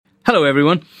Hello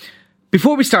everyone.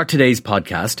 Before we start today's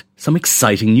podcast, some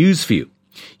exciting news for you.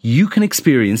 You can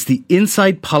experience the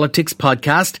Inside Politics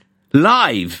podcast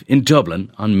live in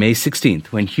Dublin on May 16th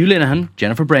when Hugh Linehan,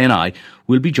 Jennifer Bray and I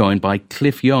will be joined by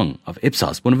Cliff Young of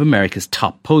Ipsos, one of America's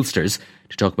top pollsters,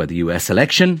 to talk about the US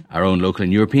election, our own local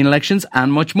and European elections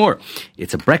and much more.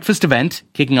 It's a breakfast event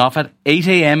kicking off at 8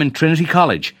 a.m. in Trinity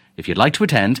College. If you'd like to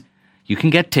attend, you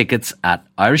can get tickets at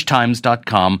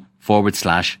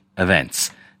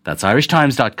irishtimes.com/events. That's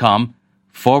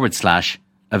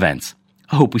irishtimes.com/events.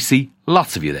 I hope we see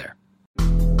lots of you there.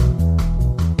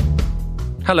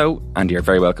 Hello, and you're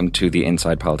very welcome to the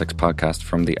Inside Politics podcast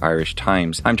from the Irish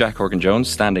Times. I'm Jack Horgan-Jones,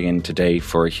 standing in today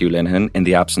for Hugh Linehan in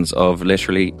the absence of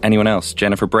literally anyone else.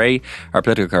 Jennifer Bray, our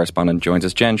political correspondent, joins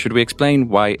us. Jen, should we explain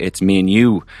why it's me and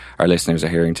you our listeners are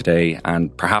hearing today,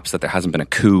 and perhaps that there hasn't been a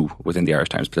coup within the Irish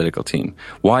Times political team?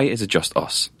 Why is it just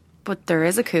us? But there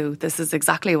is a coup. This is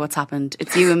exactly what's happened.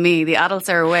 It's you and me. The adults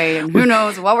are away, and who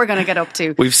knows what we're going to get up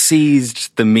to. We've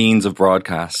seized the means of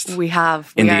broadcast. We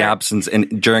have.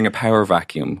 During a power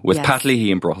vacuum with Pat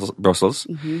Leahy in Brussels,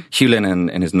 Hugh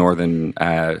Linehan in his northern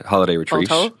holiday retreat,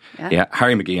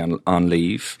 Harry McGee on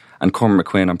leave, and Cormac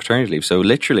McQuinn on paternity leave. So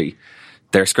literally,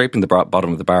 they're scraping the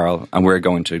bottom of the barrel, and we're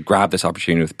going to grab this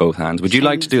opportunity with both hands. Would you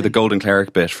like to do the Golden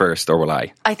Cleric bit first, or will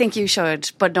I? I think you should.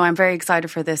 But no, I'm very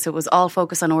excited for this. It was all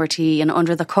focused on RT, and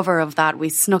under the cover of that, we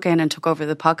snuck in and took over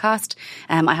the podcast.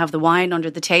 I have the wine under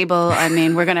the table. I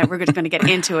mean, we're just going to get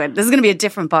into it. This is going to be a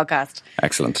different podcast.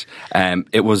 Excellent.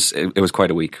 It was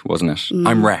quite a week, wasn't it?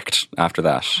 I'm wrecked after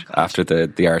that. After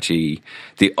the RT,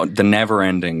 the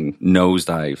never-ending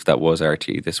nosedive that was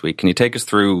RT this week. Can you take us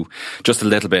through just a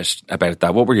little bit about that?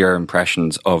 What were your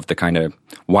impressions of the kind of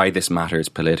why this matters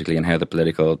politically and how the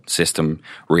political system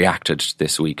reacted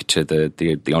this week to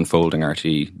the unfolding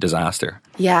RT disaster?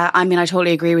 Yeah, I mean, I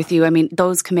totally agree with you. I mean,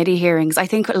 those committee hearings, I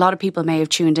think a lot of people may have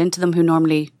tuned into them who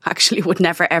normally actually would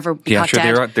never ever be caught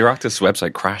dead. The Oireachtas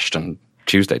website crashed on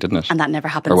Tuesday, didn't it? And that never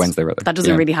happens. Or Wednesday, rather. That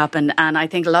doesn't really happen. And I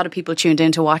think a lot of people tuned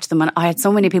in to watch them. And I had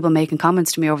so many people making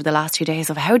comments to me over the last 2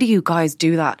 days of, how do you guys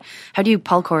do that? How do you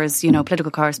Polcors, political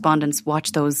correspondents,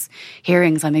 watch those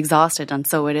hearings? I'm exhausted, and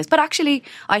so it is. But actually,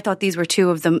 I thought these were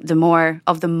two of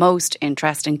the most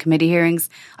interesting committee hearings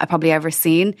I've probably ever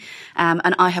seen.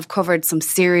 And I have covered some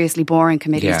seriously boring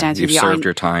committees down through the You've served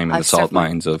your time in the salt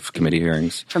mines of committee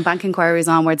hearings. From bank inquiries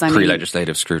onwards.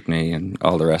 Pre-legislative scrutiny and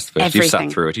all the rest of it. Everything. You've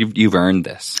sat through it. You've earned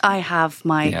this. I have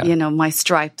my, my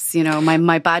stripes,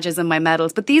 my badges and my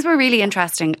medals. But these were really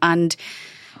interesting. And,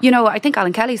 I think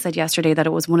Alan Kelly said yesterday that it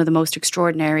was one of the most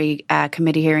extraordinary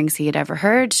committee hearings he had ever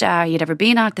heard, he had ever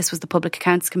been at. This was the Public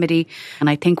Accounts Committee. And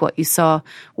I think what you saw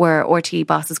were RT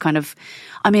bosses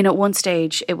at one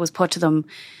stage it was put to them,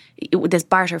 this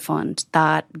barter fund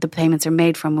that the payments are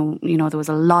made from, there was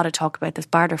a lot of talk about this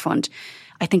barter fund.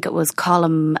 I think it was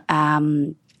Colin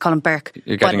Burke.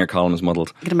 You're getting your columns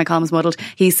muddled. Getting my columns muddled.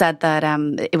 He said that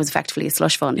it was effectively a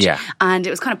slush fund. Yeah. And it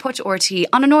was kind of put to RT in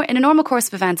a normal course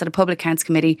of events at a Public Accounts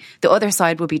Committee. The other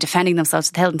side would be defending themselves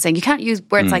to the hilt and saying, you can't use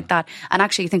words like that. And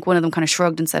actually, I think one of them kind of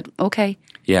shrugged and said, okay.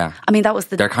 Yeah. I mean, that was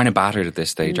they're kind of battered at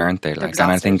this stage, aren't they? And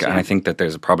I think that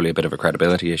there's probably a bit of a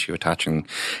credibility issue attaching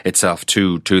itself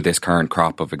to this current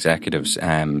crop of executives.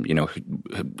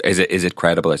 Is it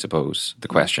credible, I suppose, the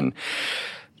question,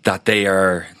 that they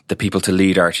are the people to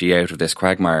lead RT out of this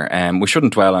quagmire. We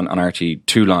shouldn't dwell on RT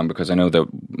too long, because I know that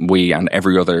we and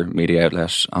every other media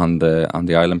outlet on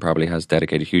the island probably has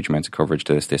dedicated huge amounts of coverage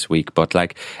to this week. But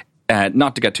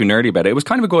not to get too nerdy about it, it was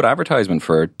kind of a good advertisement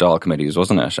for Dáil committees,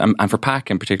 wasn't it? And for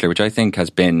PAC in particular, which I think has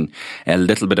been a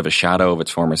little bit of a shadow of its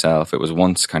former self. It was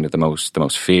once kind of the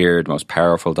most feared, most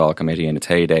powerful Dáil committee in its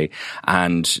heyday.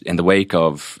 And in the wake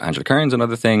of Angela Kearns and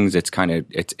other things, it's gone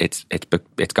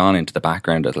into the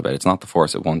background a little bit. It's not the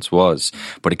force it once was,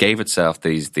 but it gave itself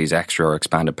these extra or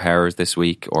expanded powers this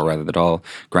week, or rather the Dáil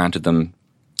granted them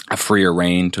a freer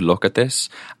rein to look at this.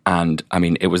 And I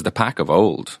mean, it was the PAC of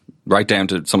old, right down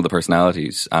to some of the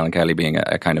personalities, Alan Kelly being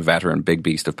a kind of veteran big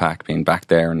beast of PAC, being back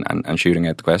there and shooting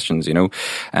out the questions,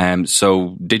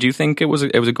 So did you think it was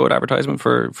a good advertisement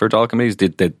for Dáil committees?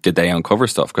 Did they uncover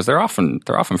stuff? Because they're often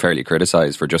fairly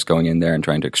criticised for just going in there and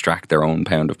trying to extract their own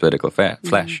pound of political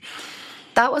flesh.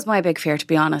 That was my big fear, to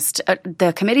be honest.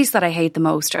 The committees that I hate the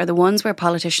most are the ones where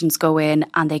politicians go in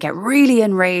and they get really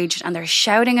enraged and they're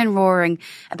shouting and roaring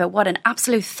about what an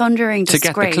absolute thundering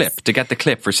disgrace. To get the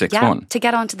clip for 6-1. Yeah, to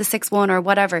get onto the 6-1 or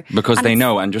whatever. Because they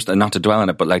know, and just not to dwell on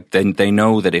it, but they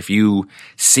know that if you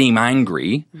seem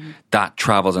angry, that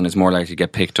travels and is more likely to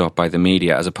get picked up by the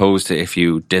media, as opposed to if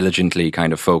you diligently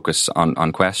kind of focus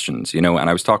on questions, And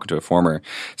I was talking to a former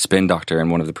spin doctor in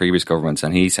one of the previous governments,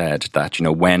 and he said that,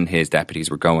 when his deputy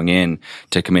McEntees were going in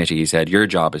to committee, he said, your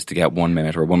job is to get 1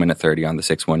 minute or 1 minute 30 on the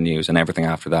 6-1 news, and everything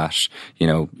after that,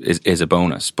 is a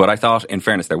bonus. But I thought, in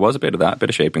fairness, there was a bit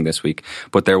of shaping this week,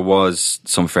 but there was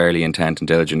some fairly intent and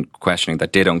diligent questioning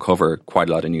that did uncover quite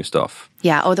a lot of new stuff.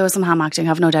 Yeah, there was some ham acting,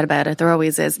 I've no doubt about it. There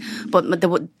always is. But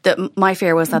my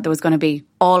fear was that there was going to be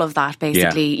all of that,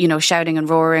 basically, shouting and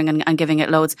roaring and giving it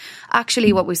loads.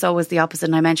 Actually, what we saw was the opposite.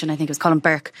 And I mentioned, I think it was Colin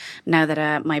Burke, now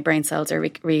that my brain cells are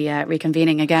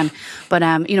reconvening again. But,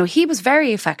 he was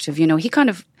very effective.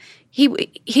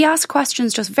 He asked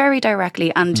questions just very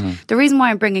directly. And the reason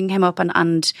why I'm bringing him up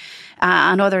and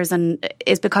others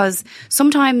is because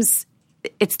sometimes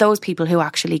it's those people who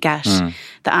actually get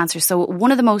the answer. So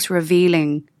one of the most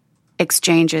revealing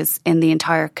exchanges in the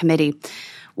entire committee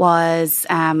was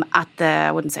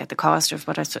I wouldn't say at the cost of,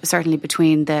 but certainly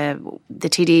between the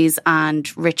TDs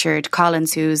and Richard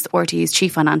Collins, who's RTE's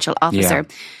chief financial officer.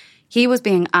 Yeah. He was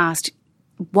being asked,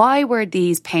 why were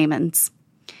these payments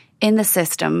in the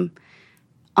system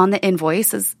on the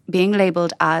invoices being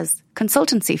labelled as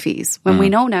consultancy fees when we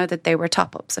know now that they were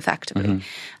top-ups effectively.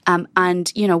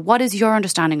 And, what is your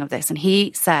understanding of this? And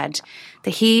he said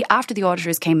that after the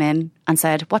auditors came in and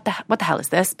said, what the hell is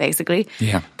this, basically,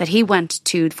 that he went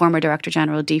to the former Director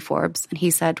General, Dee Forbes, and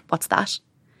he said, what's that?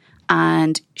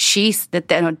 And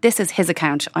this is his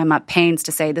account. I'm at pains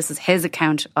to say this is his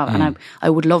account. And I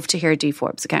would love to hear Dee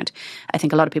Forbes' account. I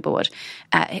think a lot of people would.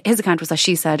 His account was that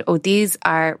she said, these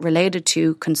are related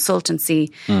to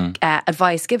consultancy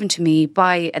advice given to me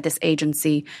by this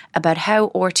agency about how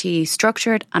RTE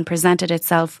structured and presented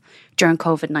itself during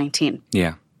COVID-19.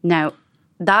 Yeah. Now,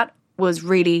 that was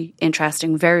really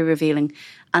interesting, very revealing.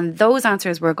 And those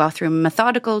answers were got through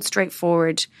methodical,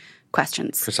 straightforward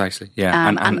questions. Precisely, yeah,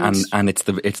 and it's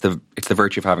the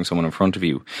virtue of having someone in front of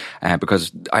you,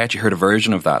 because I actually heard a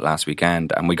version of that last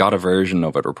weekend, and we got a version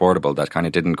of it reportable that kind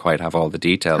of didn't quite have all the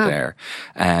detail there.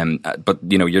 But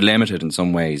you're limited in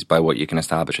some ways by what you can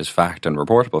establish as fact and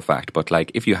reportable fact. But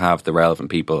if you have the relevant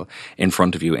people in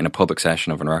front of you in a public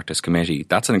session of an Oireachtas committee,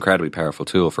 that's an incredibly powerful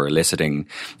tool for eliciting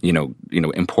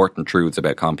important truths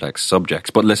about complex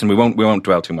subjects. But listen, we won't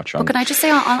dwell too much on. But can I just say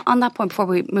on that point before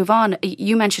we move on?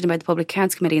 You mentioned about the Public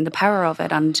Accounts Committee and the power of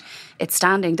it and its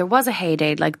standing. There was a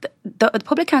heyday. The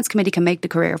Public Accounts Committee can make the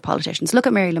career of politicians. Look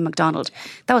at Mary Lou McDonald.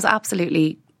 That was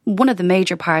absolutely one of the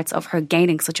major parts of her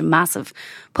gaining such a massive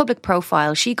public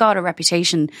profile. She got a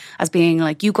reputation as being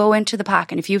you go into the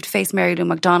pack, and if you have to face Mary Lou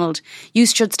McDonald, you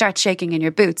should start shaking in your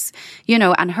boots.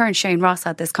 And her and Shane Ross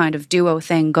had this kind of duo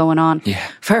thing going on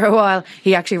for a while.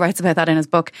 He actually writes about that in his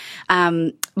book.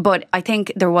 But I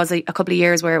think there was a couple of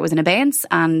years where it was in abeyance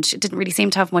and it didn't really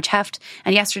seem to have much heft.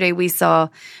 And yesterday we saw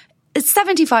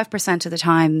 75% of the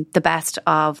time the best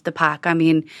of the pack. I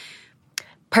mean,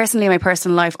 personally, in my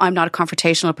personal life, I'm not a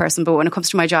confrontational person, but when it comes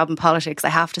to my job in politics, I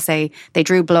have to say they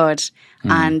drew blood.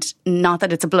 And not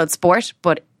that it's a blood sport,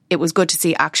 but it was good to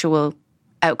see actual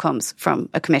outcomes from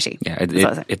a committee. Yeah,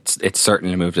 it's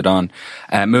certainly moved it on.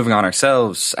 Moving on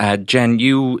ourselves, Jen,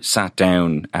 you sat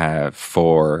down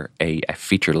for a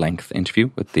feature-length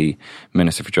interview with the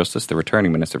Minister for Justice, the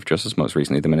returning Minister for Justice, most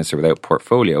recently the Minister without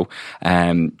portfolio,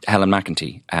 Helen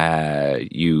McEntee.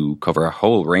 You cover a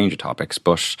whole range of topics,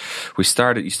 but you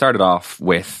started off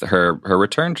with her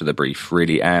return to the brief,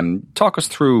 really. Talk us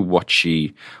through what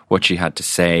she had to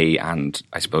say, and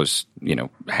I suppose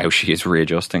how she is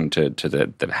readjusting to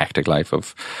the hectic life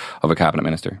of a cabinet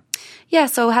minister. Yeah,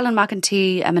 so Helen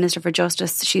McEntee, Minister for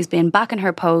Justice, she's been back in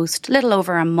her post a little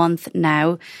over a month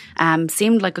now.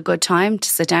 Seemed like a good time to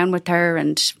sit down with her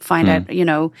and find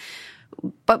out,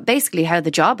 but basically how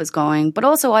the job is going. But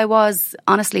also I was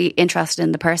honestly interested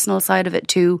in the personal side of it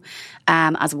too,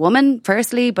 as a woman,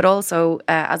 firstly, but also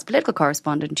as a political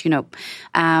correspondent,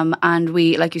 And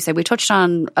we, like you said, we touched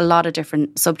on a lot of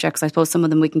different subjects. I suppose some of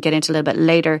them we can get into a little bit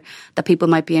later that people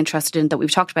might be interested in, that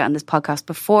we've talked about in this podcast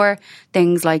before.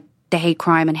 Things like the hate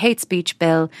crime and hate speech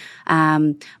bill,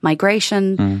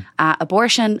 migration,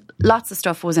 abortion, lots of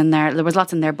stuff was in there. There was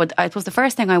lots in there. But I suppose the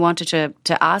first thing I wanted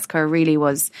to ask her really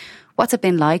was, what's it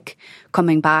been like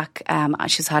coming back?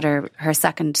 She's had her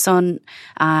second son,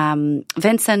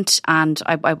 Vincent, and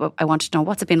I wanted to know,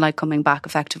 what's it been like coming back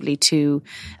effectively to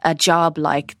a job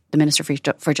like the Minister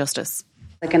for Justice?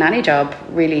 Like in any job,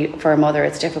 really, for a mother,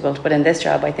 it's difficult. But in this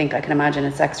job, I think I can imagine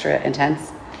it's extra intense.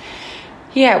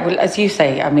 Yeah, well, as you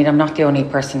say, I mean, I'm not the only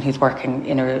person who's working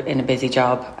in a busy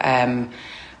job, and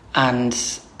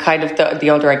kind of the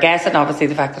older I get, and obviously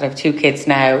the fact that I have 2 kids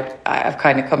now, I've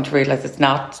kind of come to realise it's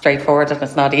not straightforward and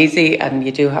it's not easy, and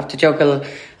you do have to juggle,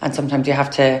 and sometimes you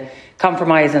have to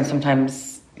compromise, and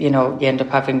sometimes you end up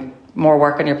having more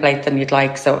work on your plate than you'd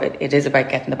like. So it is about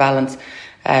getting the balance.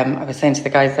 I was saying to the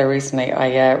guys there recently,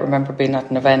 I remember being at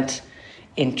an event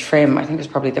in Trim. I think it was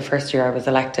probably the first year I was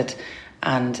elected,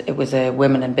 and it was a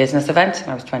women in business event, and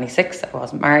I was 26, I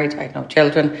wasn't married, I had no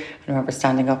children. I remember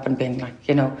standing up and being like,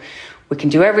 we can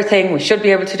do everything, we should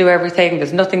be able to do everything,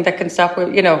 there's nothing that can stop it,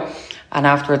 And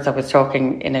afterwards I was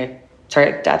talking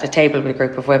at a table with a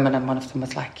group of women, and one of them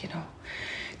was like,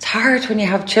 it's hard when you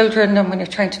have children and when you're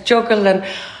trying to juggle. And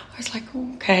I was like,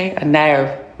 okay. And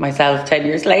now, myself, 10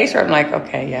 years later, I'm like,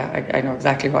 okay, yeah, I know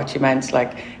exactly what you meant.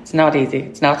 Like, it's not easy.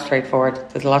 It's not straightforward.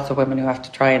 There's lots of women who have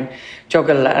to try and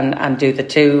juggle and do the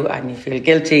two, and you feel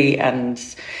guilty and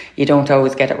you don't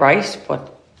always get it right.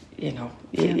 But,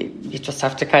 you just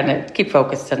have to kind of keep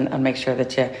focused and make sure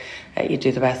that you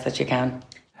do the best that you can.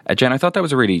 Jen, I thought that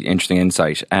was a really interesting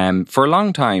insight. For a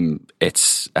long time,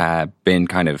 it's been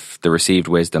kind of the received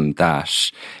wisdom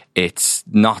that it's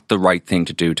not the right thing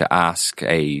to do to ask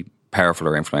a powerful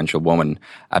or influential woman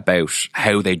about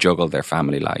how they juggle their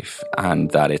family life,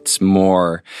 and that it's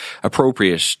more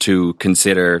appropriate to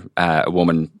consider a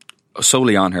woman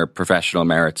solely on her professional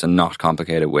merits and not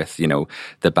complicate it with,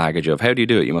 the baggage of how do you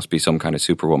do it? You must be some kind of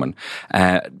superwoman.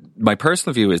 My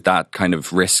personal view is that kind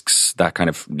of risks, that kind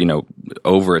of,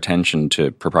 over attention to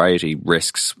propriety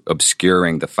risks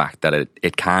obscuring the fact that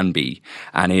it can be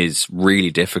and is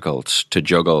really difficult to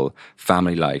juggle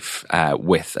family life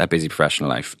with a busy professional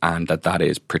life, and that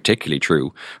is particularly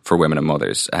true for women and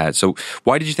mothers. So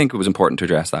why did you think it was important to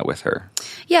address that with her?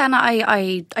 Yeah, and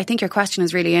I think your question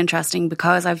is really interesting,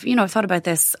 because I've thought about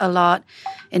this a lot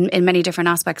in many different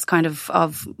aspects kind of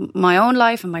my own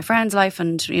life and my friends' life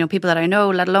and, people that I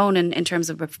know, let alone in terms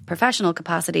of a professional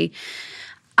capacity.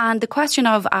 And the question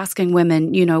of asking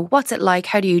women, what's it like?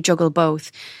 How do you juggle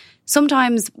both?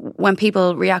 Sometimes when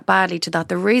people react badly to that,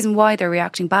 the reason why they're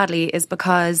reacting badly is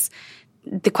because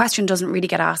the question doesn't really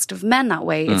get asked of men that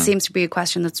way. It seems to be a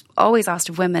question that's always asked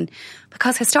of women,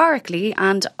 because historically,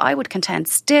 and I would contend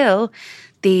still,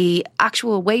 the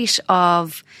actual weight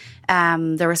of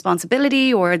the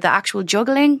responsibility or the actual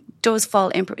juggling does fall,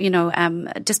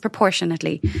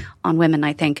 disproportionately on women,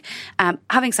 I think.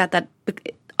 Having said that,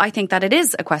 I think that it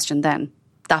is a question then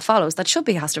that follows that should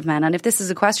be asked of men. And if this is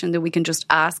a question that we can just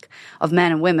ask of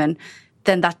men and women,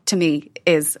 then that to me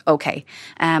is okay.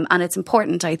 And it's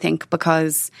important, I think,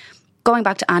 because going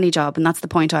back to any job, and that's the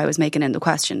point I was making in the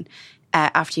question,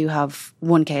 after you have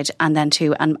one kid and then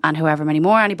two and however many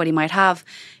more anybody might have,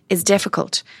 is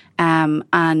difficult.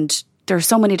 And there are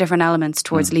so many different elements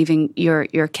towards leaving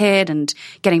your kid and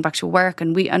getting back to work.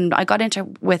 And I got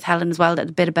into with Helen as well a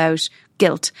bit about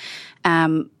guilt.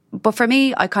 But for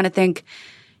me, I kind of think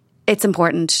it's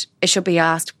important. It should be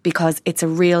asked because it's a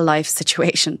real life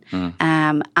situation.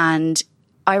 And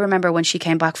I remember when she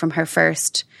came back from her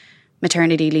first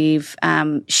maternity leave,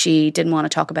 she didn't want to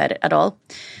talk about it at all.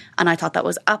 And I thought that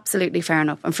was absolutely fair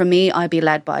enough. And for me, I'd be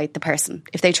led by the person.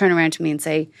 If they turn around to me and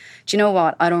say, do you know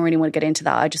what? I don't really want to get into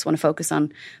that. I just want to focus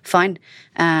on fine.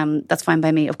 That's fine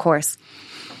by me, of course.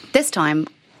 This time,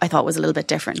 I thought was a little bit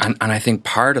different. And I think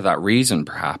part of that reason,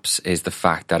 perhaps, is the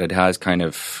fact that it has kind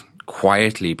of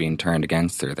quietly been turned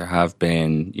against her. There have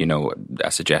been,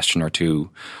 a suggestion or two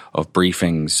of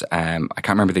briefings. I can't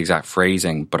remember the exact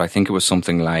phrasing, but I think it was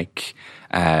something like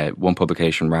one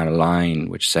publication ran a line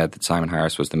which said that Simon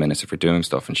Harris was the minister for doing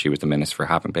stuff and she was the minister for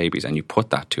having babies, and you put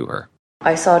that to her.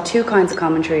 I saw two kinds of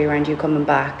commentary around you coming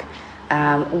back.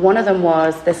 One of them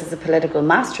was, this is a political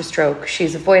masterstroke.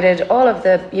 She's avoided all of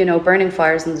the, burning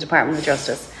fires in the Department of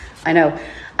Justice. I know.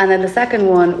 And then the second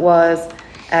one was,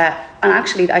 and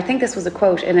actually, I think this was a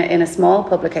quote in a small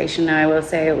publication. Now, I will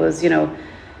say it was,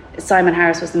 Simon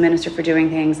Harris was the minister for doing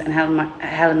things, and Helen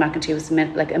McEntee was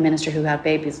a minister who had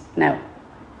babies. Now,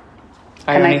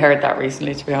 I only heard that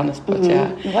recently, to be honest. But yeah,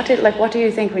 what do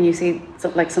you think when you see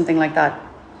something like that?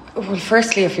 Well,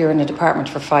 firstly, if you're in a department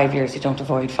for 5 years, you don't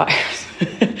avoid fires.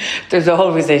 There's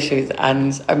always issues,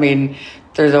 and I mean,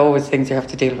 there's always things you have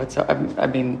to deal with. So I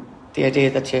mean, the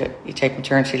idea that you take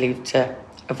maternity leave to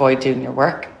avoid doing your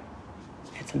work,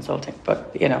 it's insulting.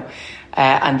 But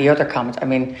and the other comment, I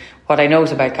mean, what I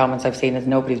notice about comments I've seen is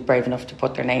nobody's brave enough to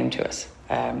put their name to it.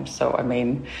 So I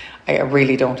mean, I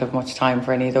really don't have much time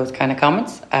for any of those kind of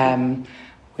comments.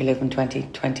 We live in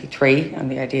 2023,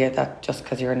 and the idea that just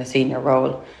because you're in a senior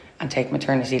role and take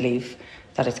maternity leave,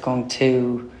 that it's going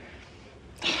to,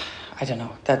 I don't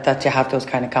know, that you have those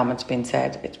kind of comments being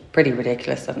said, it's pretty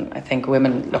ridiculous. And I think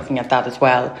women looking at that as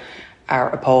well are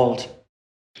appalled.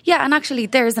 Yeah, and actually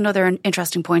there's another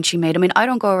interesting point she made. I mean, I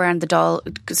don't go around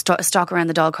stalk around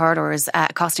the Dáil corridors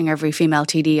accosting every female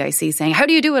TD I see saying, how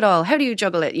do you do it all? How do you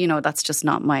juggle it? You know, that's just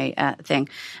not my thing.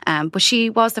 But she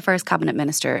was the first cabinet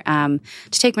minister to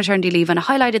take maternity leave, and it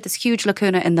highlighted this huge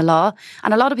lacuna in the law.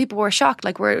 And a lot of people were shocked.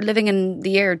 Like, we're living in the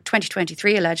year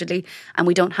 2023, allegedly, and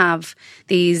we don't have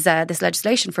this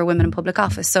legislation for women in public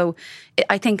office. So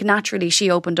I think naturally she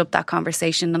opened up that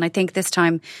conversation. And I think this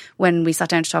time when we sat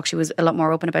down to talk, she was a lot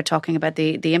more open about talking about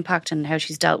the impact and how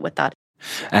she's dealt with that.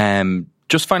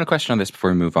 Just final question on this before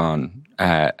we move on.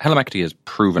 Helen McEntee has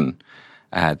proven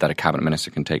that a cabinet minister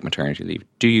can take maternity leave.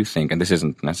 Do you think, and this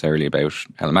isn't necessarily about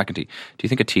Helen McEntee, do you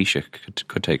think a Taoiseach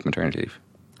could take maternity leave?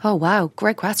 Oh, wow.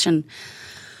 Great question.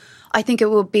 I think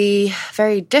it would be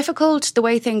very difficult the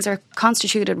way things are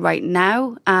constituted right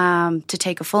now to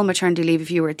take a full maternity leave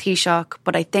if you were a Taoiseach.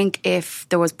 But I think if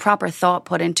there was proper thought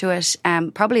put into it,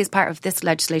 probably as part of this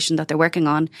legislation that they're working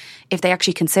on, if they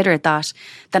actually considered that,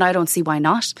 then I don't see why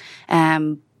not.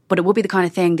 But it would be the kind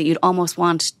of thing that you'd almost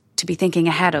want to be thinking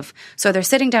ahead of. So they're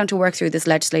sitting down to work through this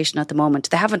legislation at the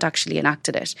moment. They haven't actually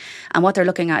enacted it. And what they're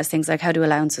looking at is things like, how do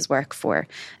allowances work for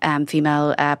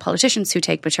female politicians who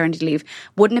take maternity leave?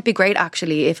 Wouldn't it be great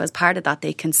actually if as part of that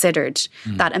they considered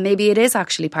that, and maybe it is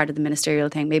actually part of the ministerial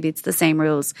thing, maybe it's the same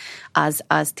rules as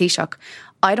Taoiseach.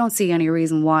 I don't see any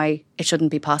reason why it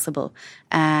shouldn't be possible.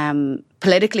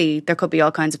 Politically, there could be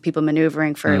all kinds of people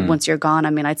manoeuvring for once you're gone.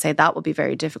 I mean, I'd say that would be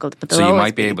very difficult. But so you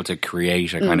might be able to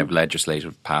create a kind of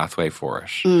legislative pathway for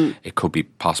it. It could be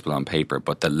possible on paper,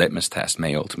 but the litmus test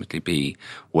may ultimately be,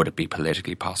 would it be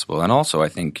politically possible? And also, I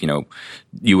think,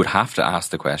 you would have to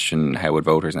ask the question, how would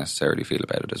voters necessarily feel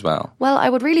about it as well? Well, I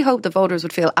would really hope the voters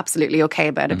would feel absolutely okay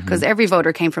about it because every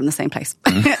voter came from the same place.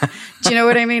 Do you know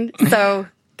what I mean? So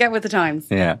get with the times.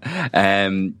 Yeah.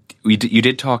 You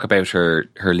did talk about her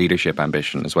leadership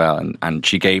ambition as well, and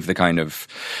she gave the kind of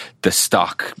the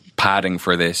stock padding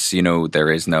for this.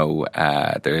 There is no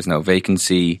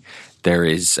vacancy. There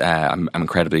is. I'm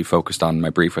incredibly focused on my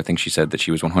brief. I think she said that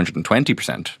she was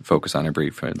 120% focused on her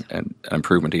brief, an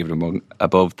improvement even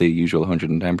above the usual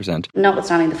 110%.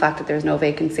 Notwithstanding the fact that there's no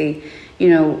vacancy,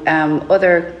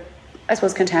 other, I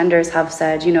suppose, contenders have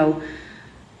said,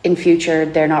 in future,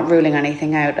 they're not ruling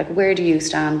anything out. Like, where do you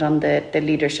stand on the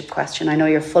leadership question? I know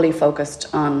you're fully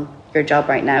focused on your job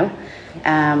right now,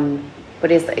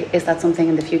 but is that something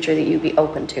in the future that you'd be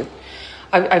open to?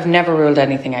 I've never ruled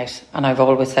anything out, and I've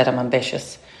always said I'm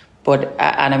ambitious. But,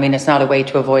 and I mean, it's not a way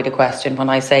to avoid a question. When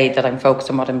I say that I'm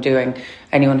focused on what I'm doing,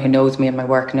 anyone who knows me and my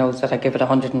work knows that I give it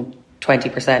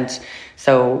 120%.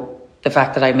 So the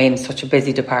fact that I'm in such a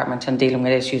busy department and dealing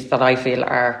with issues that I feel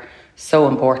are so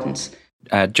important.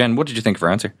 Jen, what did you think of her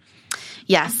answer?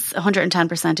 Yes,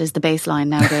 110% is the baseline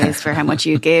nowadays for how much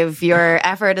you give your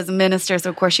effort as a minister. So,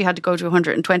 of course, she had to go to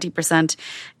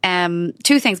 120%.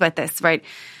 Two things about this, right?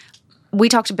 We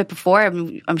talked a bit before,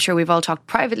 I'm sure we've all talked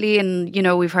privately, and,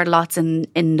 we've heard lots in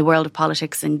the world of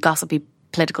politics and gossipy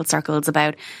political circles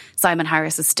about Simon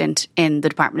Harris's stint in the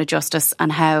Department of Justice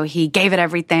and how he gave it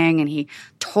everything and he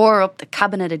tore up the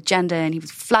cabinet agenda and he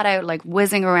was flat out like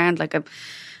whizzing around like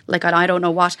I don't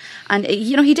know what. And,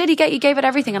 he gave it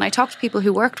everything. And I talked to people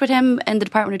who worked with him in the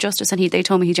Department of Justice and they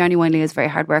told me he genuinely is a very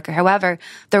hard worker. However,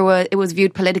 it was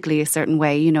viewed politically a certain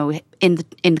way, in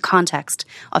the context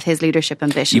of his leadership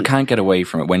ambition. You can't get away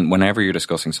from it. Whenever you're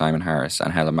discussing Simon Harris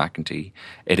and Helen McEntee,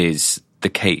 it is the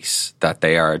case that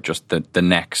they are just the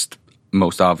next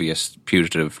most obvious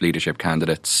putative leadership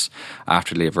candidates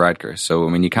after Leo Varadkar. So, I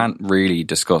mean, you can't really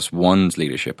discuss one's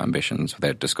leadership ambitions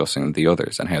without discussing the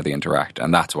others and how they interact.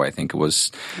 And that's why I think it was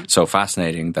so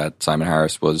fascinating that Simon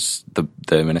Harris was the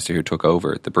minister who took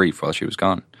over the brief while she was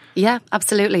gone. Yeah,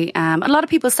 absolutely. A lot of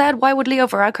people said, why would Leo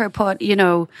Varadkar put,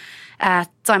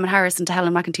 Simon Harris into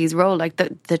Helen McEntee's role? Like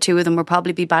the two of them will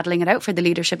probably be battling it out for the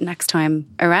leadership next time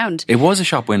around. It was a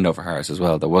shop window for Harris as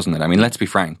well, though, wasn't it? I mean, let's be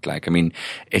frank.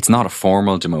 It's not a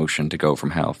formal demotion to go from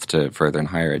health to further and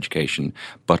higher education,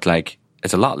 but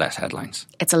it's a lot less headlines.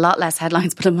 It's a lot less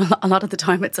headlines, but a lot of the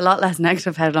time it's a lot less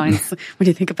negative headlines when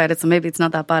you think about it. So maybe it's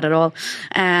not that bad at all.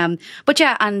 But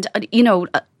yeah, and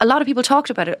a lot of people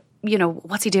talked about it.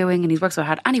 What's he doing? And he's worked so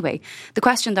hard. Anyway, the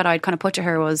question that I'd kind of put to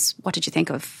her was, what did you think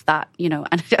of that? And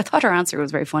I thought her answer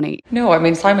was very funny. No, I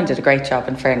mean, Simon did a great job,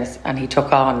 in fairness, and he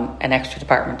took on an extra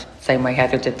department, same way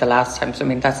Heather did the last time. So, I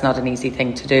mean, that's not an easy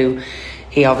thing to do.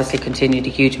 He obviously continued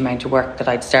a huge amount of work that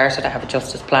I'd started. I have a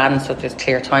justice plan, so there's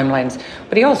clear timelines.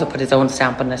 But he also put his own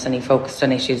stamp on this, and he focused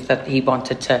on issues that he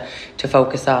wanted to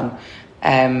focus on.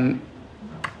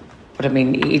 But I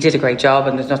mean, he did a great job,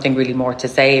 and there's nothing really more to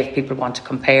say. If people want to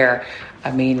compare,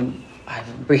 I mean, I have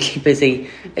a really busy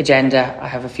agenda. I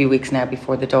have a few weeks now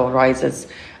before the Dáil rises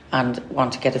and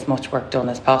want to get as much work done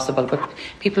as possible. But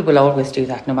people will always do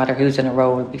that, no matter who's in a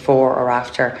role before or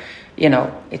after.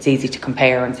 It's easy to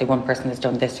compare and say one person has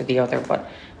done this or the other, but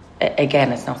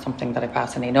again, it's not something that I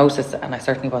pass any notice, and I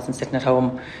certainly wasn't sitting at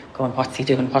home going, what's he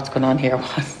doing, what's going on here?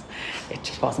 It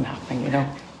just wasn't happening,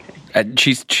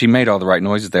 She made all the right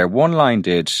noises there. One line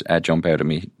did jump out at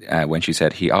me when she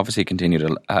said, he obviously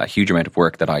continued a huge amount of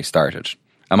work that I started.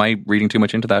 Am I reading too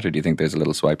much into that, or do you think there's a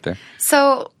little swipe there?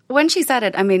 So when she said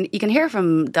it, I mean, you can hear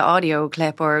from the audio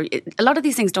clip, or a lot of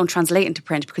these things don't translate into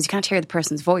print because you can't hear the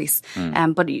person's voice.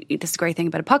 But this is a great thing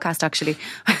about a podcast, actually.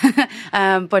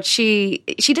 But she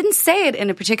didn't say it in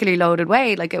a particularly loaded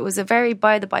way. Like, it was a very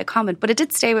by-the-by comment, but it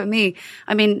did stay with me.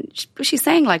 I mean, she's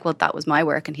saying like, well, that was my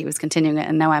work and he was continuing it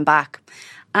and now I'm back.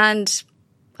 And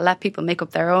I'll let people make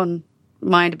up their own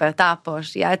mind about that.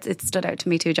 But yeah, it stood out to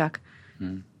me too, Jack.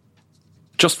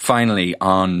 Just finally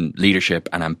on leadership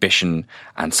and ambition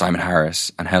and Simon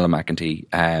Harris and Helen McEntee,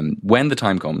 when the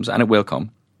time comes, and it will come,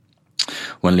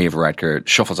 when Leo Varadkar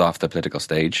shuffles off the political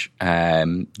stage,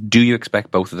 do you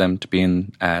expect both of them to be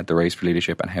in the race for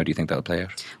leadership, and how do you think that'll play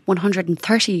out?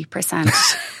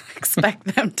 130% expect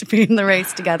them to be in the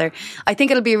race together. I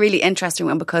think it'll be a really interesting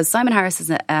one because Simon Harris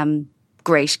is a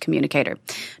great communicator.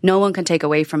 No one can take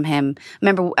away from him.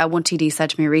 Remember, one TD said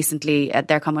to me recently,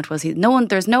 their comment was,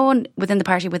 there's no one within the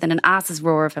party within an ass's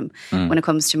roar of him when it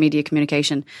comes to media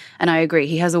communication. And I agree.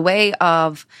 He has a way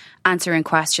of answering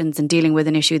questions and dealing with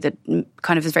an issue that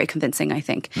kind of is very convincing, I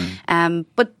think.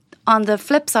 But on the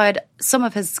flip side, some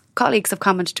of his colleagues have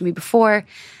commented to me before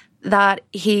that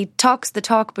he talks the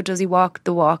talk, but does he walk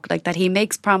the walk? Like, that he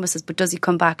makes promises, but does he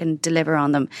come back and deliver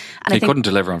on them? And he couldn't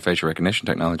deliver on facial recognition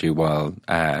technology while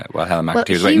Helen McEntee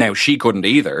was away. Now, she couldn't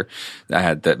either.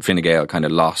 That Fine Gael kind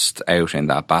of lost out in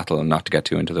that battle, and not to get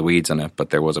too into the weeds on it,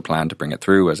 but there was a plan to bring it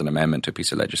through as an amendment to a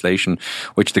piece of legislation,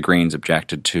 which the Greens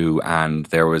objected to, and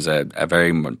there was a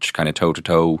very much kind of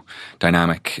toe-to-toe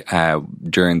dynamic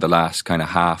during the last kind of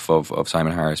half of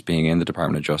Simon Harris being in the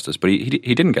Department of Justice, but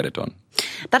he didn't get it done.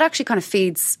 That actually kind of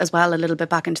feeds as well a little bit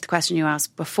back into the question you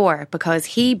asked before, because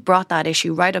he brought that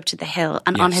issue right up to the Hill.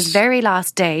 And on his very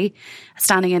last day,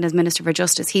 standing in as Minister for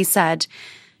Justice, he said,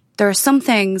 there are some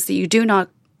things that you do not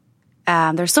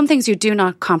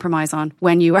compromise on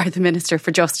when you are the Minister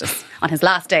for Justice, on his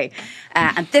last day.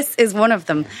 And this is one of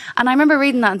them. And I remember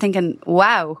reading that and thinking,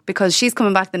 wow, because she's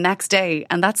coming back the next day,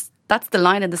 and that's the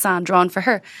line in the sand drawn for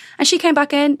her. And she came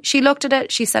back in, she looked at it,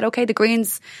 she said, okay, the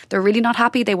Greens, they're really not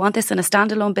happy. They want this in a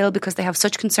standalone bill because they have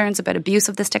such concerns about abuse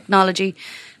of this technology.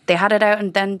 They had it out,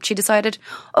 and then she decided,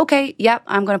 okay, yeah,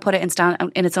 I'm going to put it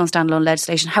in its own standalone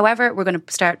legislation. However, we're going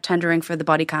to start tendering for the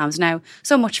body cams now.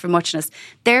 So much for muchness.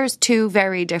 There's two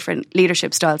very different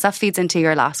leadership styles. That feeds into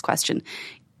your last question.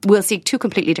 We'll see two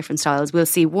completely different styles. We'll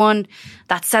see one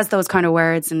that says those kind of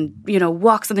words and,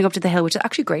 walks something up to the Hill, which is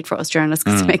actually great for us journalists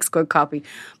because it makes good copy.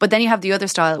 But then you have the other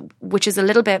style, which is a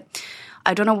little bit,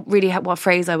 I don't know really what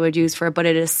phrase I would use for it, but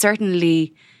it is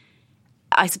certainly,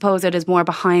 I suppose it is more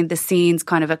behind the scenes,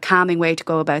 kind of a calming way to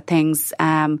go about things.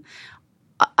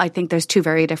 I think there's two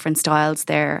very different styles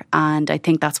there, and I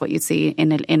think that's what you'd see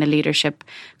in a leadership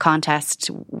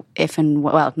contest.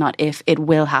 Not if, it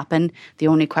will happen. The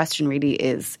only question really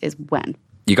is when.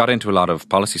 You got into a lot of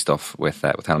policy stuff with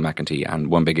Helen McEntee,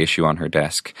 and one big issue on her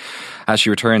desk as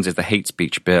she returns is the hate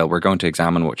speech bill. We're going to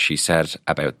examine what she said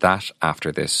about that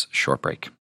after this short break.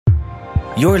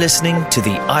 You're listening to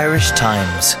the Irish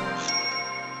Times.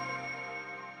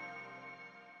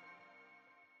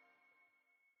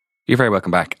 You're very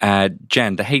welcome back.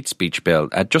 Jen, the hate speech bill,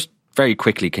 just very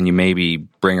quickly, can you maybe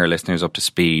bring our listeners up to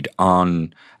speed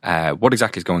on what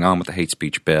exactly is going on with the hate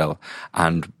speech bill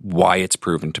and why it's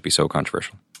proven to be so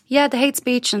controversial? Yeah, the hate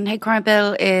speech and hate crime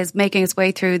bill is making its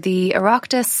way through the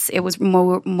Oireachtas. It was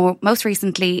most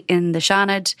recently in the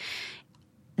Seanad.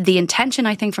 The intention,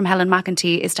 I think, from Helen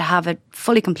McEntee is to have it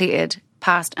fully completed,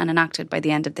 passed and enacted by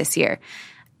the end of this year.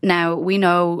 Now, we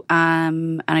know,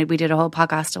 and we did a whole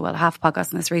podcast, half a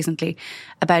podcast on this recently,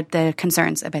 about the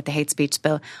concerns about the hate speech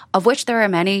bill, of which there are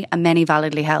many, and many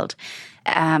validly held.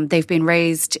 They've been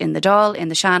raised in the Dáil, in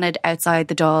the Seanad, outside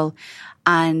the Dáil,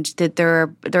 and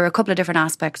there are a couple of different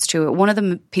aspects to it. One of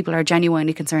them, people are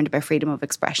genuinely concerned about freedom of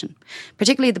expression.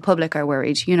 Particularly the public are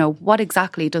worried. What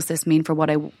exactly does this mean for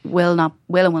what I will and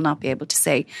will not be able to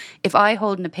say? If I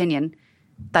hold an opinion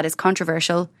that is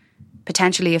controversial,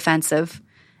 potentially offensive,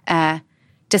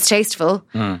 distasteful,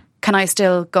 can I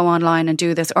still go online and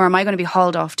do this, or am I going to be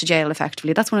hauled off to jail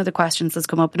effectively? That's one of the questions that's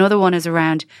come up. Another one is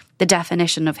around the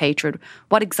definition of hatred.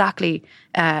 What exactly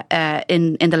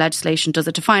in the legislation does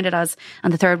it define it as?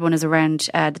 And the third one is around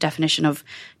the definition of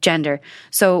gender.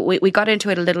 So we got into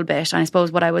it a little bit, and I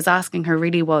suppose what I was asking her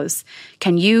really was,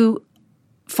 can you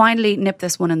finally nip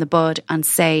this one in the bud and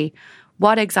say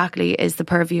what exactly is the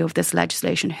purview of this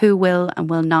legislation? Who will and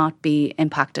will not be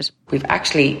impacted? We've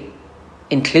actually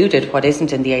included what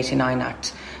isn't in the 89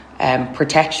 Act,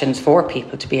 protections for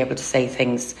people to be able to say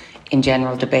things in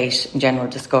general debate, in general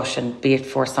discussion, be it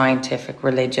for scientific,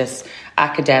 religious,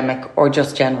 academic, or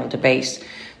just general debate.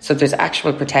 So there's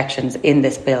actual protections in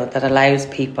this bill that allows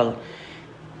people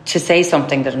to say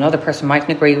something that another person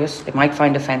mightn't agree with, they might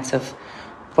find offensive,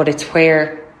 but it's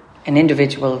where an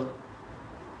individual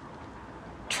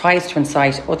tries to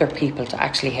incite other people to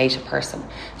actually hate a person.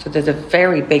 So there's a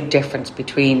very big difference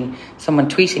between someone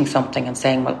tweeting something and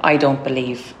saying, well, I don't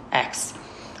believe X.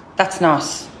 That's not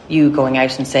you going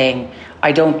out and saying,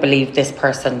 I don't believe this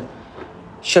person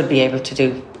should be able to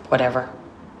do whatever.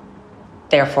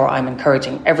 Therefore, I'm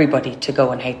encouraging everybody to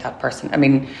go and hate that person. I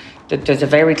mean, there's a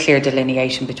very clear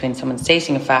delineation between someone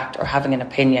stating a fact or having an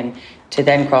opinion to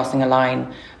then crossing a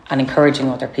line and encouraging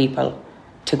other people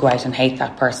to go out and hate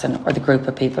that person or the group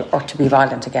of people or to be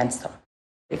violent against them.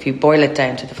 If you boil it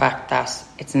down to the fact that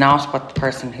it's not what the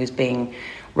person who's being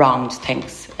wronged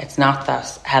thinks, it's not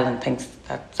that Helen thinks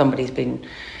that somebody's been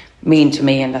mean to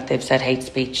me and that they've said hate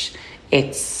speech,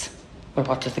 it's, well,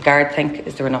 what does the Guard think?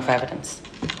 Is there enough evidence?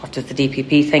 What does the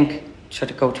DPP think?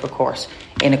 Should it go to a court?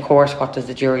 In a court, what does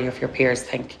the jury of your peers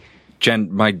think?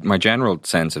 Jen, my general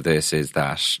sense of this is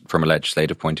that from a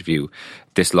legislative point of view,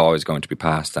 this law is going to be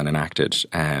passed and enacted.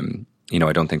 I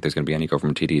don't think there's going to be any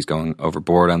government TDs going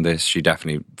overboard on this. She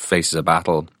definitely faces a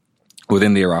battle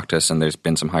within the Oireachtas, and there's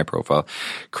been some high-profile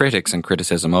critics and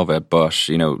criticism of it, but,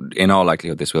 in all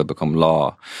likelihood, this will become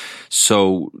law.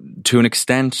 So, to an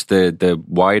extent, the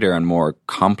wider and more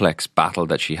complex battle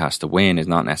that she has to win is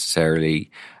not necessarily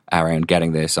around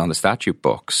getting this on the statute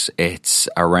books. It's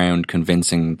around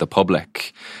convincing the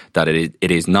public that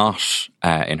it is not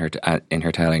in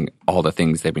her telling all the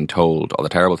things they've been told, all the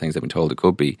terrible things they've been told it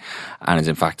could be, and is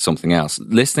in fact something else.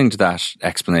 Listening to that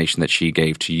explanation that she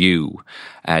gave to you,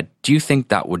 do you think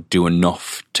that would do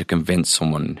enough to convince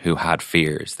someone who had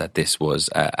fears that this was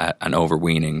an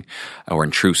overweening or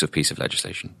intrusive piece of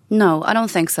legislation? No, I don't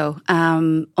think so.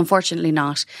 Unfortunately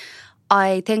not.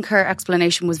 I think her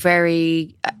explanation was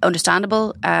very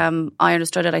understandable. I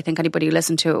understood it. I think anybody who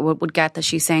listened to it would get that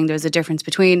she's saying there's a difference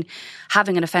between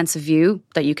having an offensive view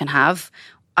that you can have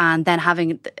and then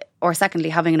having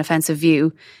an offensive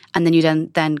view and then you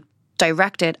then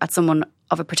direct it at someone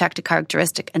of a protected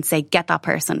characteristic and say, get that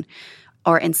person,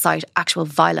 or incite actual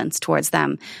violence towards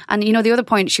them. And, the other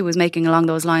point she was making along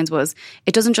those lines was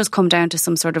it doesn't just come down to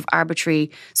some sort of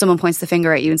arbitrary, someone points the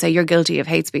finger at you and say, you're guilty of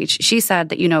hate speech. She said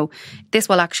that, this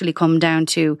will actually come down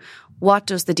to what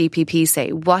does the DPP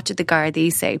say? What did the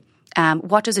Gardaí say?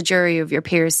 What does a jury of your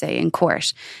peers say in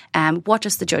court? What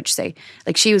does the judge say?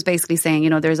 Like she was basically saying,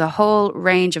 there's a whole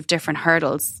range of different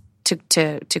hurdles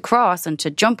to cross and to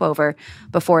jump over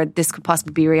before this could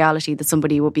possibly be reality that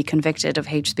somebody will be convicted of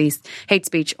hate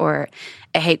speech or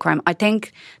a hate crime. I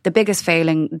think the biggest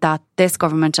failing that this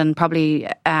government and probably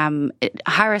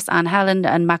Harris and Helen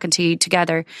and McEntee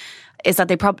together is that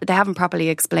they haven't properly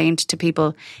explained to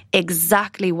people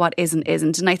exactly what is and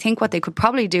isn't. And I think what they could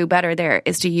probably do better there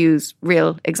is to use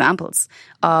real examples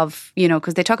of,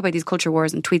 because they talk about these culture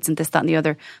wars and tweets and this, that and the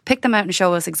other. Pick them out and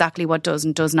show us exactly what does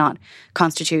and does not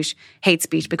constitute hate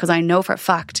speech, because I know for a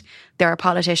fact there are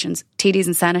politicians, TDs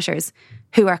and senators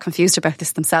who are confused about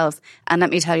this themselves. And let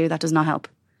me tell you, that does not help.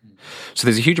 So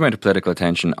there's a huge amount of political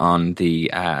attention on the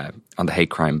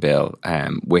hate crime bill,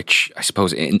 which I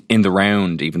suppose in the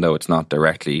round, even though it's not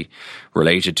directly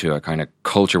related to a kind of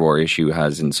culture war issue,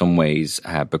 has in some ways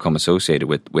become associated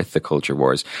with the culture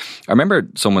wars. I remember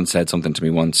someone said something to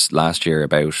me once last year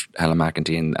about Helen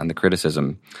McEntee and the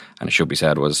criticism, and it should be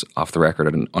said was off the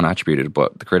record and unattributed,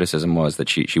 but the criticism was that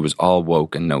she was all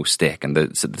woke and no stick. And the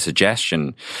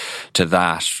suggestion to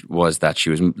that was that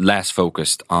she was less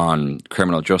focused on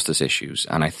criminal justice issues.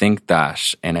 And I think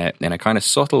that in a kind of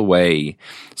subtle way,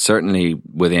 certainly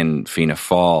within Fianna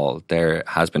Fáil, there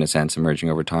has been a sense emerging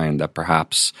over time that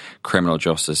perhaps criminal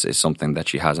justice is something that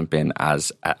she hasn't been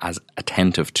as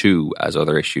attentive to as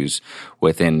other issues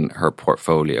within her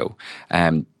portfolio.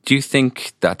 Do you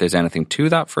think that there's anything to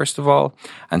that, first of all?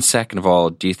 And second of all,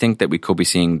 do you think that we could be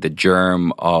seeing the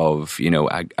germ of,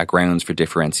 a grounds for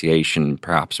differentiation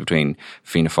perhaps between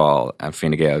Fianna Fáil and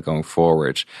Fine Gael going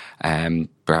forward?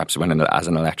 perhaps as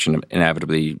an election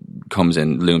inevitably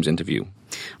looms into view?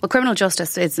 Well, criminal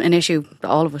justice is an issue that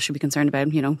all of us should be concerned about,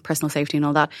 personal safety and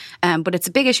all that. But it's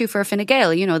a big issue for Fine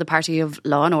Gael, the party of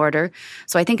law and order.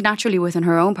 So I think naturally within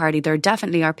her own party, there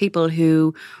definitely are people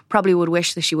who probably would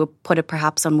wish that she would put it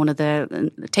perhaps on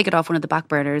take it off one of the back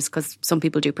burners, because some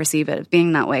people do perceive it as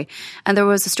being that way. And there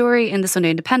was a story in the Sunday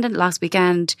Independent last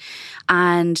weekend,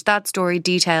 and that story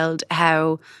detailed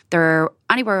how there are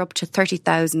anywhere up to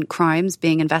 30,000 crimes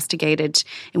being investigated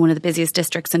in one of the busiest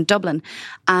districts in Dublin.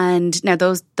 And now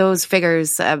those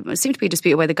figures seem to be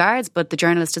disputed by the guards, but the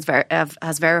journalist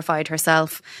has verified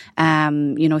herself,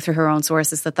 through her own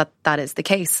sources that is the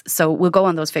case. So we'll go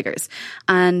on those figures.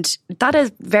 And that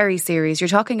is very serious. You're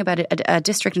talking about a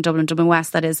district in Dublin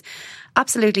West, that is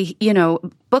absolutely,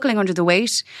 buckling under the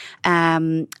weight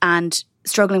and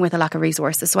struggling with a lack of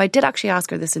resources. So I did actually ask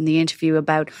her this in the interview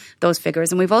about those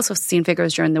figures. And we've also seen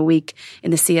figures during the week in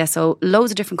the CSO,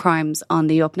 loads of different crimes on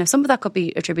the up. Now, some of that could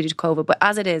be attributed to COVID, but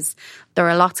as it is, there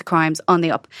are lots of crimes on the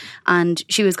up. And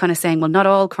she was kind of saying, well, not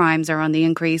all crimes are on the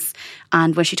increase.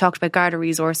 And when she talked about Garda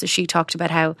resources, she talked about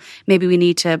how maybe we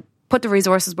need to put the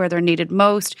resources where they're needed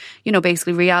most,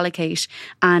 basically reallocate.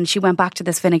 And she went back to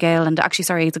this Fine Gael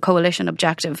it's a coalition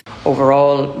objective.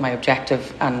 Overall, my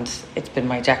objective, and it's been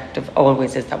my objective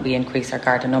always, is that we increase our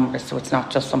Garda numbers. So it's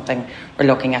not just something we're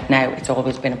looking at now. It's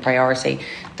always been a priority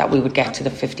that we would get to the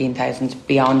 15,000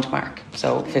 beyond mark.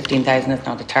 So 15,000 is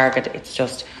not a target. It's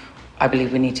just, I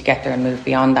believe we need to get there and move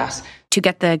beyond that. To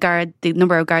get the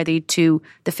number of Gardaí to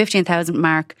the 15,000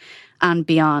 mark and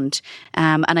beyond.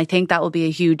 And I think that will be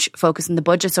a huge focus in the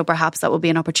budget. So perhaps that will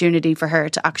be an opportunity for her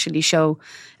to actually show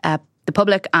the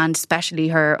public, and especially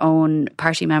her own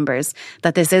party members,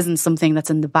 that this isn't something that's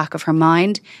in the back of her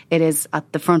mind. It is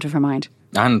at the front of her mind.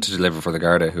 And to deliver for the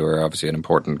Garda, who are obviously an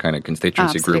important kind of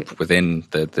constituency group within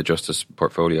the justice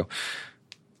portfolio.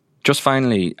 Just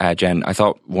finally, Jen, I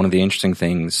thought one of the interesting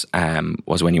things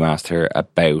was when you asked her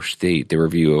about the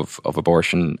review of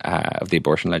abortion, of the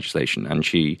abortion legislation, and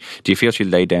do you feel she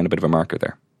laid down a bit of a marker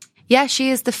there? Yeah,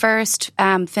 she is the first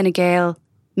Fine Gael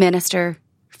minister,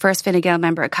 first Fine Gael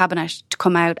member of cabinet to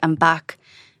come out and back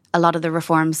a lot of the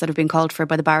reforms that have been called for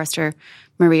by the barrister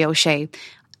Marie O'Shea.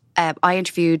 I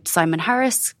interviewed Simon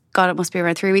Harris, it must be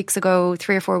around 3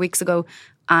 or 4 weeks ago,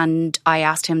 and I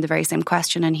asked him the very same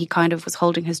question, and he kind of was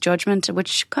holding his judgment,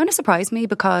 which kind of surprised me,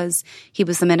 because he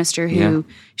was the minister who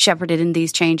shepherded in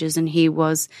these changes, and he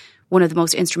was one of the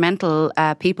most instrumental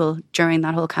people during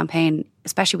that whole campaign,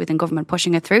 especially within government,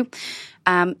 pushing it through.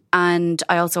 And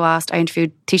I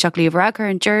interviewed Taoiseach Leo Varadkar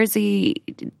in Jersey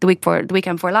the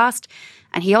weekend before last,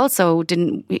 and he also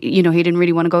didn't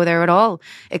really want to go there at all,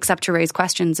 except to raise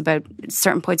questions about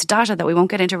certain points of data that we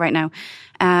won't get into right now.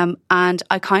 And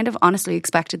I kind of honestly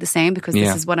expected the same, because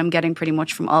this is what I'm getting pretty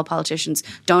much from all politicians.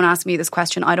 Don't ask me this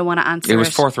question. I don't want to answer it. It was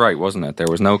forthright, wasn't it? There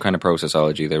was no kind of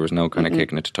processology. There was no kind of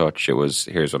kicking it to touch. It was,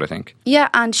 here's what I think. Yeah,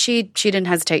 and she didn't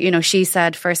hesitate. She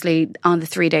said, firstly, on the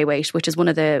 3-day wait, which is one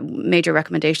of the major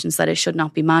recommendations, that it should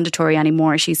not be mandatory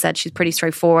anymore. She said she's pretty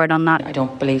straightforward on that. I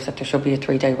don't believe that there should be a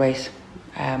 3-day wait.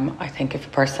 I think if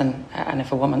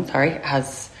a woman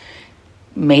has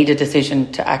made a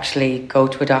decision to actually go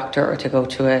to a doctor or to go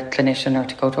to a clinician or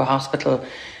to go to a hospital,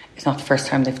 it's not the first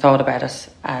time they've thought about it.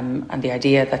 And the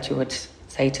idea that you would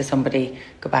say to somebody,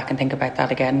 go back and think about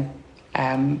that again,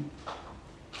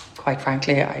 quite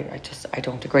frankly, I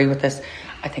don't agree with this.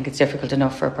 I think it's difficult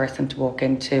enough for a person to walk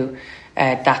into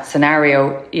that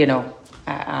scenario,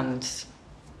 and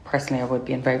personally I would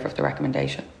be in favour of the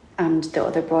recommendation. And the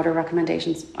other broader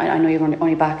recommendations, I know you're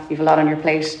only back, you've a lot on your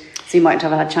plate, so you mightn't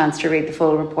have had a chance to read the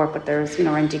full report, but there's,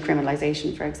 around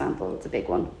decriminalisation, for example, it's a big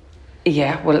one.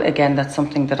 Yeah, well, again, that's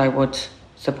something that I would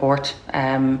support.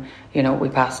 We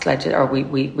passed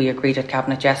we agreed at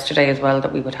Cabinet yesterday as well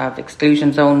that we would have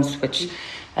exclusion zones, which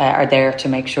are there to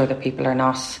make sure that people are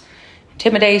not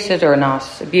intimidated or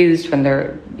not abused when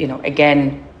they're,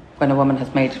 again, when a woman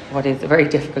has made what is a very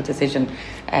difficult decision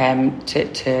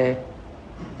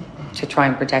to try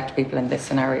and protect people in this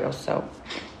scenario. So,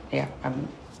 it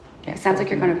sounds like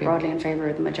you're kind of broadly in favour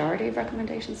of the majority of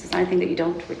recommendations. Is there anything that you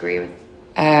don't agree with?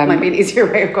 It might be an easier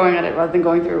way of going at it rather than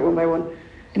going through it one by one.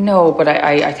 No, but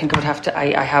I think I would have to.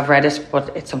 I have read it,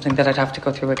 but it's something that I'd have to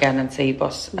go through again and see.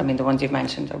 But the ones you've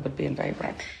mentioned, I would be in favour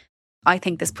of. I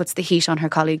think this puts the heat on her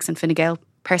colleagues in Fine Gael,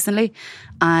 personally,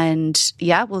 and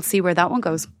we'll see where that one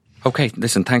goes. Okay,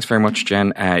 listen, thanks very much,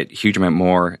 Jen. A huge amount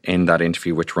more in that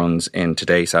interview, which runs in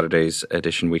today, Saturday's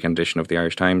weekend edition of the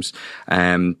Irish Times.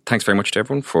 Thanks very much to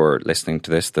everyone for listening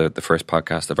to this, the first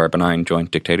podcast of our benign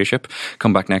joint dictatorship.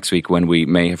 Come back next week when we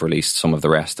may have released some of the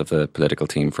rest of the political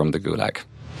team from the Gulag.